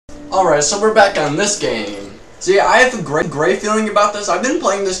Alright, so we're back on this game. See, I have a great feeling about this. I've been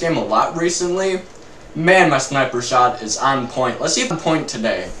playing this game a lot recently. Man, my sniper shot is on point. Let's see if I'm on point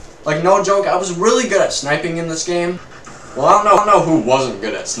today. Like, no joke, I was really good at sniping in this game. Well, I don't know who wasn't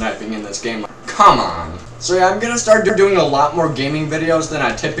good at sniping in this game. Like, come on. So yeah, I'm gonna start doing a lot more gaming videos than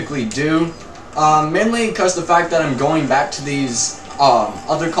I typically do. Mainly because the fact that I'm going back to these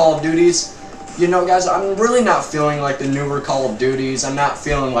other Call of Duties. You know, guys, I'm really not feeling like the newer Call of Duties. I'm not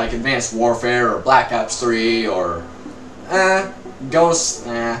feeling like Advanced Warfare or Black Ops 3 or Ghosts,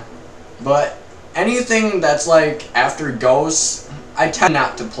 But anything that's like after Ghosts, I tend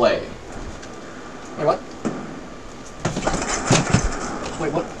not to play. Wait, what?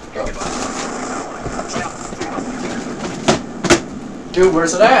 Wait, what? Go. Dude,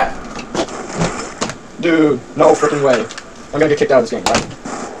 where's it at? Dude, no freaking way. I'm gonna get kicked out of this game, right?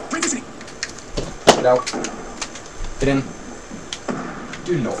 Get out. Get in.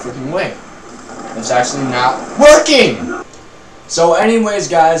 Dude, no freaking way. It's actually not working! So anyways,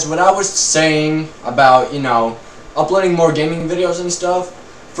 guys, what I was saying about, you know, uploading more gaming videos and stuff,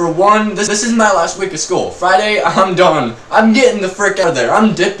 for one, this is my last week of school. Friday, I'm done. I'm getting the frick out of there.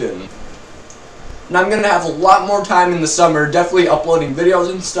 I'm dipping. And I'm gonna have a lot more time in the summer, definitely uploading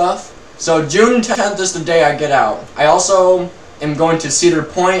videos and stuff. So June 10th is the day I get out. I also am going to Cedar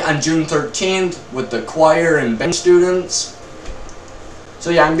Point on June 13th with the choir and band students.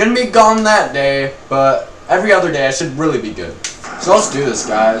 So yeah, I'm gonna be gone that day, but every other day I should really be good. So let's do this,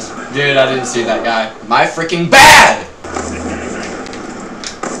 guys. Dude, I didn't see that guy. My freaking bad!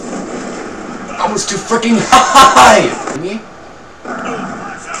 I was too freaking high! Me?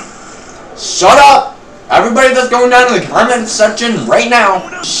 Shut up! Everybody that's going down to the comment section right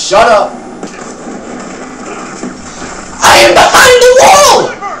now, shut up! I am behind the wall!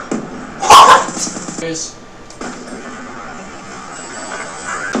 What?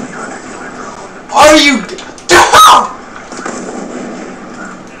 Are you...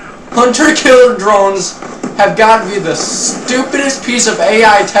 Hunter-killer drones have got to be the stupidest piece of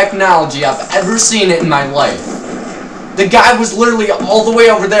AI technology I've ever seen in my life. The guy was literally all the way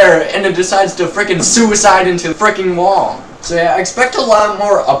over there and it decides to frickin' suicide into the frickin' wall. So yeah, I expect a lot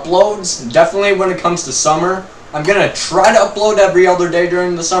more uploads, definitely when it comes to summer. I'm gonna try to upload every other day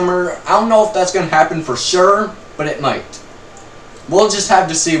during the summer. I don't know if that's gonna happen for sure, but it might. We'll just have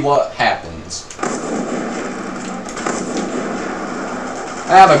to see what happens.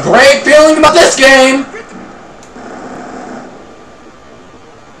 I have a great feeling about this game!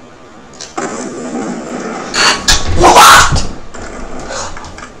 What?!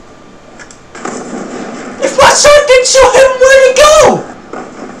 If my shot didn't show him where to go!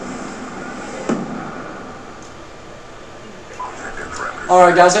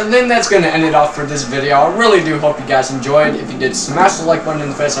 Alright guys, I think that's going to end it off for this video. I really do hope you guys enjoyed. If you did, smash the like button in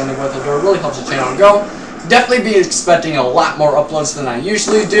the face on the way with the door. It really helps the channel grow. Definitely be expecting a lot more uploads than I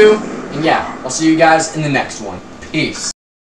usually do. And yeah, I'll see you guys in the next one. Peace.